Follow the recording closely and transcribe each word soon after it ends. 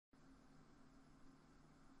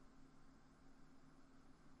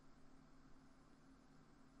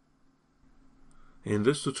In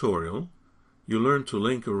this tutorial, you learn to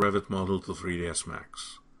link a Revit model to 3ds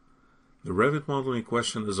Max. The Revit model in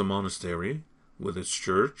question is a monastery with its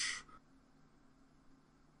church,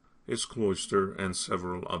 its cloister, and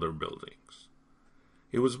several other buildings.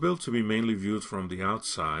 It was built to be mainly viewed from the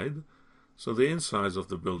outside, so the insides of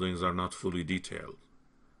the buildings are not fully detailed.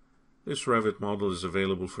 This Revit model is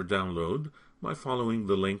available for download by following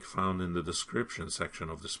the link found in the description section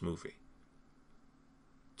of this movie.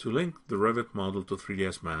 To link the Revit model to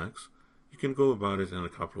 3ds Max, you can go about it in a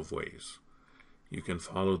couple of ways. You can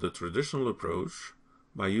follow the traditional approach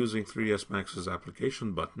by using 3ds Max's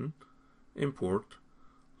application button, Import,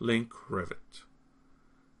 Link Revit.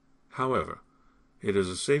 However, it is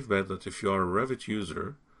a safe bet that if you are a Revit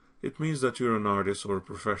user, it means that you're an artist or a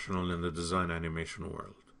professional in the design animation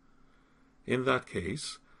world. In that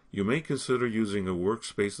case, you may consider using a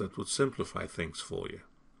workspace that would simplify things for you.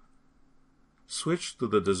 Switch to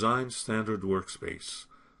the Design Standard Workspace.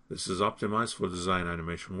 This is optimized for design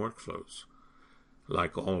animation workflows.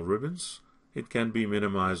 Like all ribbons, it can be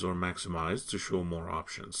minimized or maximized to show more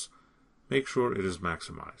options. Make sure it is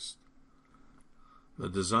maximized. The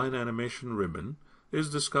Design Animation ribbon is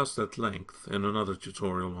discussed at length in another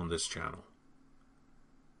tutorial on this channel.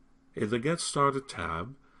 In the Get Started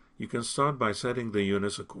tab, you can start by setting the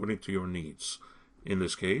units according to your needs. In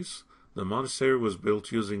this case, the monastery was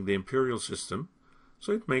built using the imperial system,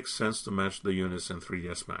 so it makes sense to match the units in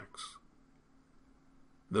 3ds Max.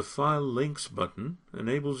 The File Links button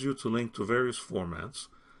enables you to link to various formats,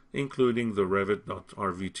 including the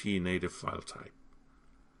Revit.rvt native file type.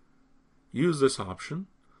 Use this option,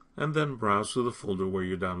 and then browse to the folder where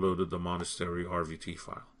you downloaded the monastery RVT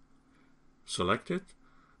file. Select it,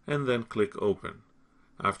 and then click Open.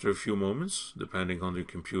 After a few moments, depending on your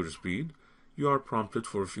computer speed, you are prompted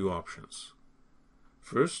for a few options.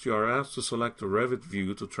 First, you are asked to select a Revit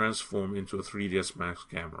view to transform into a 3ds Max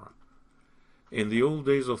camera. In the old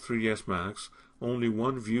days of 3ds Max, only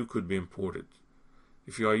one view could be imported.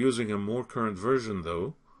 If you are using a more current version,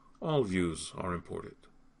 though, all views are imported.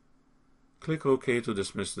 Click OK to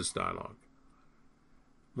dismiss this dialog.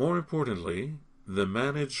 More importantly, the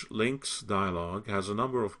Manage Links dialog has a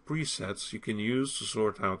number of presets you can use to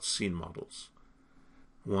sort out scene models.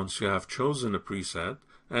 Once you have chosen a preset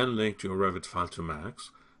and linked your Revit file to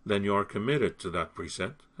Max, then you are committed to that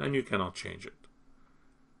preset and you cannot change it.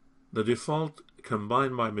 The default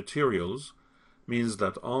Combine by Materials means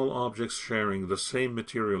that all objects sharing the same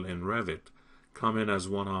material in Revit come in as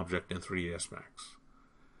one object in 3ds Max.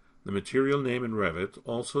 The material name in Revit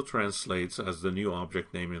also translates as the new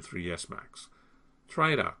object name in 3ds Max.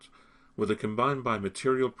 Try it out. With the Combine by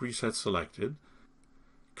Material preset selected,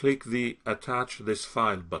 click the Attach this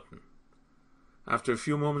file button. After a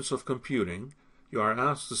few moments of computing, you are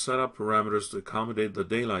asked to set up parameters to accommodate the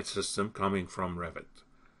daylight system coming from Revit.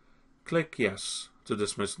 Click Yes to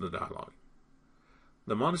dismiss the dialog.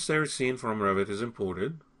 The monastery scene from Revit is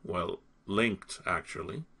imported, well, linked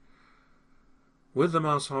actually. With the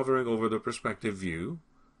mouse hovering over the perspective view,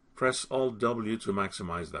 press Alt-W to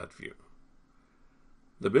maximize that view.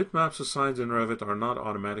 The bitmaps assigned in Revit are not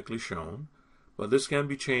automatically shown, but this can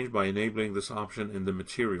be changed by enabling this option in the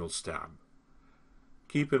Materials tab.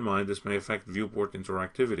 Keep in mind this may affect viewport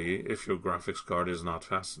interactivity if your graphics card is not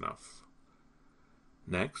fast enough.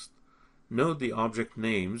 Next, note the object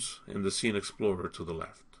names in the Scene Explorer to the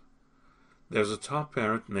left. There's a top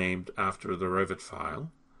parent named after the Revit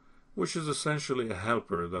file, which is essentially a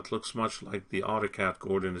helper that looks much like the AutoCAD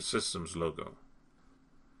Coordinate Systems logo.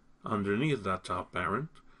 Underneath that top parent,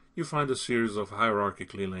 you find a series of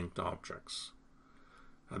hierarchically linked objects.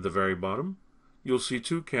 At the very bottom, you'll see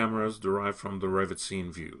two cameras derived from the Revit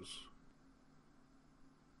scene views.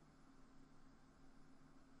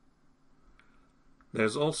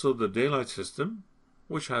 There's also the daylight system,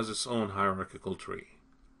 which has its own hierarchical tree.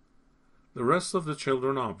 The rest of the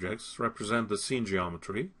children objects represent the scene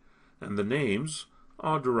geometry, and the names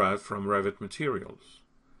are derived from Revit materials.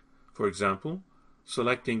 For example,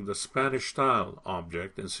 selecting the Spanish style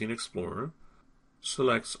object in Scene Explorer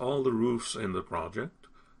selects all the roofs in the project,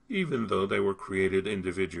 even though they were created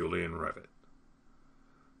individually in Revit.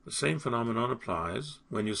 The same phenomenon applies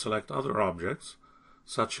when you select other objects,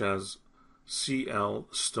 such as CL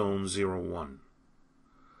Stone 01.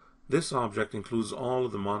 This object includes all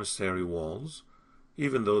of the monastery walls,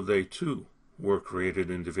 even though they too were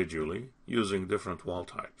created individually using different wall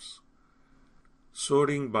types.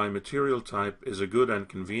 Sorting by material type is a good and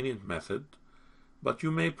convenient method, but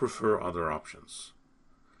you may prefer other options.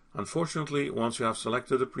 Unfortunately, once you have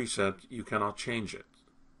selected a preset, you cannot change it.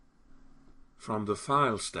 From the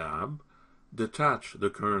Files tab, detach the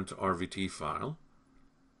current RVT file,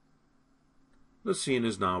 The scene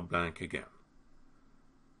is now blank again.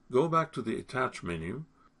 Go back to the Attach menu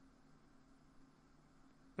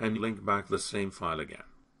and link back the same file again.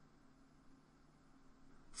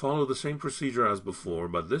 Follow the same procedure as before,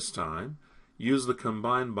 but this time use the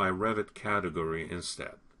Combine by Revit category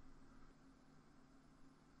instead.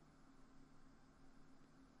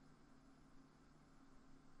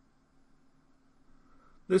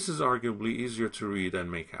 This is arguably easier to read and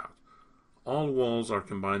make out. All walls are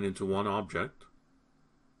combined into one object,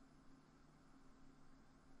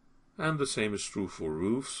 and the same is true for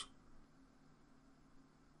roofs,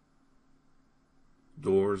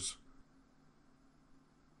 doors,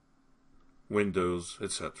 windows,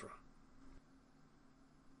 etc.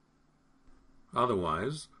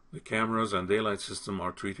 Otherwise, the cameras and daylight system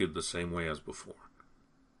are treated the same way as before.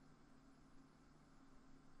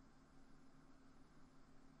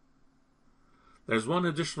 There's one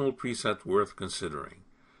additional preset worth considering.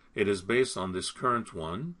 It is based on this current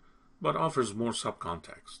one, but offers more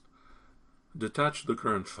subcontext. Detach the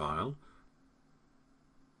current file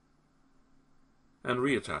and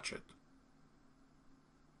reattach it.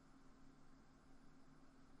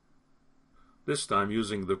 This time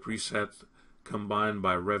using the preset Combine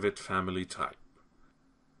by Revit Family Type.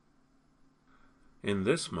 In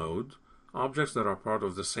this mode, objects that are part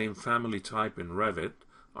of the same family type in Revit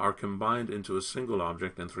are combined into a single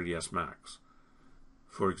object in 3ds Max.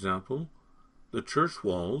 For example, the church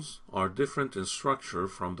walls are different in structure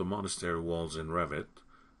from the monastery walls in Revit,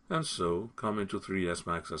 and so come into 3ds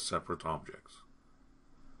Max as separate objects.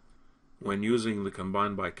 When using the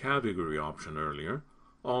Combine by Category option earlier,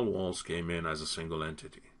 all walls came in as a single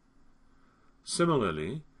entity.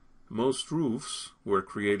 Similarly, most roofs were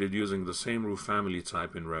created using the same roof family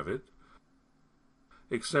type in Revit,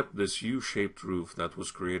 except this U-shaped roof that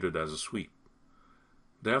was created as a sweep.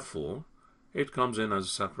 Therefore, it comes in as a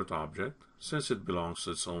separate object, since it belongs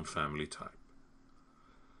to its own family type.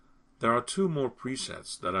 There are two more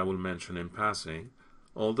presets that I will mention in passing,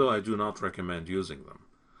 although I do not recommend using them.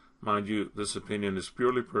 Mind you, this opinion is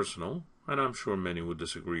purely personal, and I'm sure many would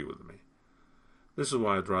disagree with me. This is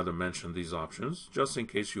why I'd rather mention these options, just in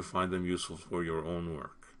case you find them useful for your own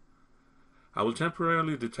work. I will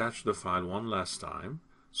temporarily detach the file one last time,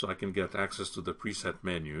 so I can get access to the preset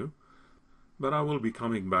menu, but I will be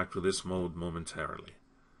coming back to this mode momentarily.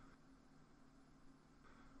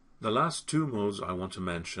 The last two modes I want to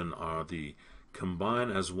mention are the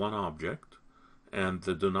Combine as one object and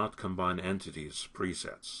the Do not combine entities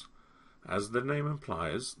presets. As the name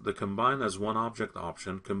implies, the Combine as one object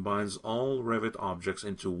option combines all Revit objects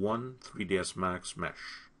into one 3ds Max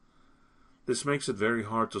mesh. This makes it very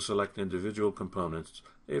hard to select individual components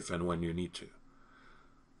if and when you need to.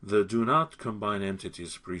 The Do not combine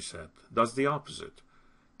entities preset does the opposite,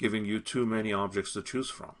 giving you too many objects to choose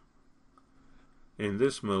from. In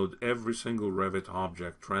this mode, every single Revit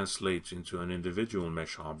object translates into an individual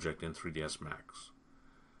mesh object in 3ds Max.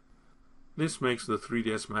 This makes the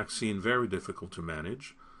 3ds Max scene very difficult to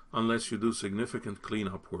manage, unless you do significant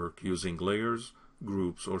cleanup work using layers,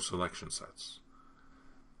 groups, or selection sets.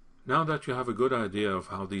 Now that you have a good idea of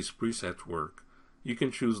how these presets work, you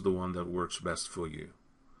can choose the one that works best for you.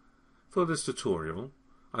 For this tutorial,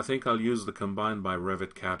 I think I'll use the Combine by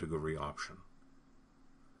Revit category option.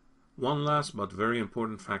 One last but very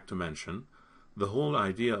important fact to mention, the whole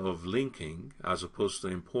idea of linking, as opposed to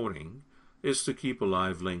importing, is to keep a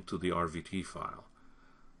live link to the RVT file.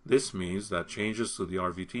 This means that changes to the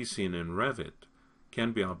RVT scene in Revit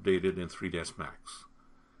can be updated in 3ds Max.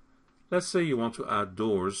 Let's say you want to add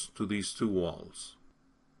doors to these two walls.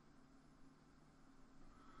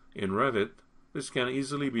 In Revit, this can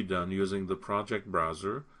easily be done using the project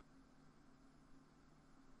browser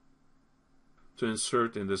to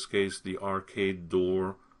insert, in this case, the arcade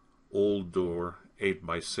door, old door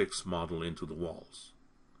 8x6 model into the walls.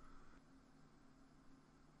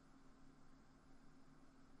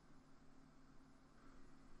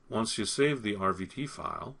 Once you save the RVT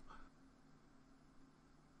file,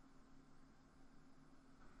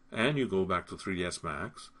 and you go back to 3ds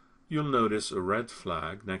Max, you'll notice a red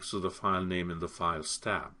flag next to the file name in the Files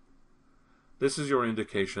tab. This is your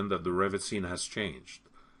indication that the Revit scene has changed.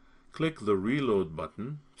 Click the Reload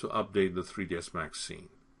button to update the 3ds Max scene.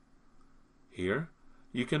 Here,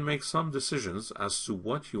 you can make some decisions as to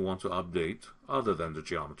what you want to update other than the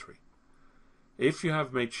geometry. If you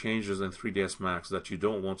have made changes in 3ds Max that you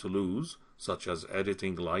don't want to lose, such as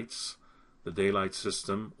editing lights, the daylight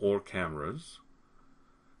system, or cameras,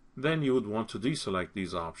 then you would want to deselect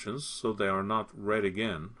these options so they are not read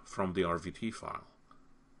again from the RVT file.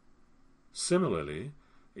 Similarly,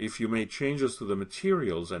 if you made changes to the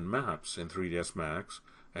materials and maps in 3ds Max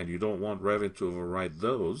and you don't want Revit to overwrite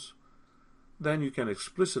those, then you can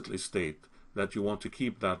explicitly state that you want to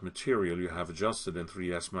keep that material you have adjusted in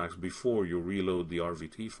 3ds Max before you reload the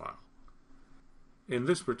RVT file. In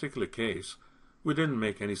this particular case, we didn't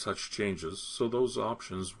make any such changes, so those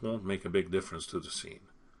options won't make a big difference to the scene.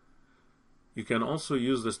 You can also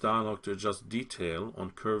use this dialog to adjust detail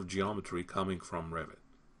on curved geometry coming from Revit.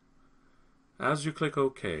 As you click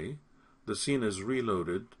OK, the scene is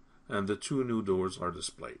reloaded and the two new doors are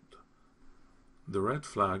displayed. The red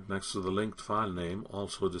flag next to the linked file name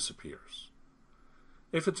also disappears.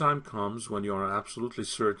 If a time comes when you are absolutely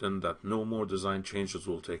certain that no more design changes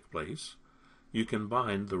will take place, you can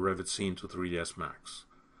bind the Revit scene to 3ds Max.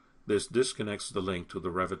 This disconnects the link to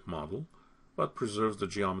the Revit model, but preserves the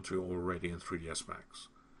geometry already in 3ds Max.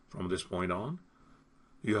 From this point on,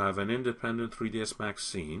 you have an independent 3ds Max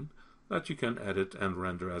scene that you can edit and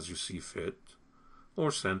render as you see fit,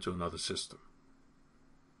 or send to another system.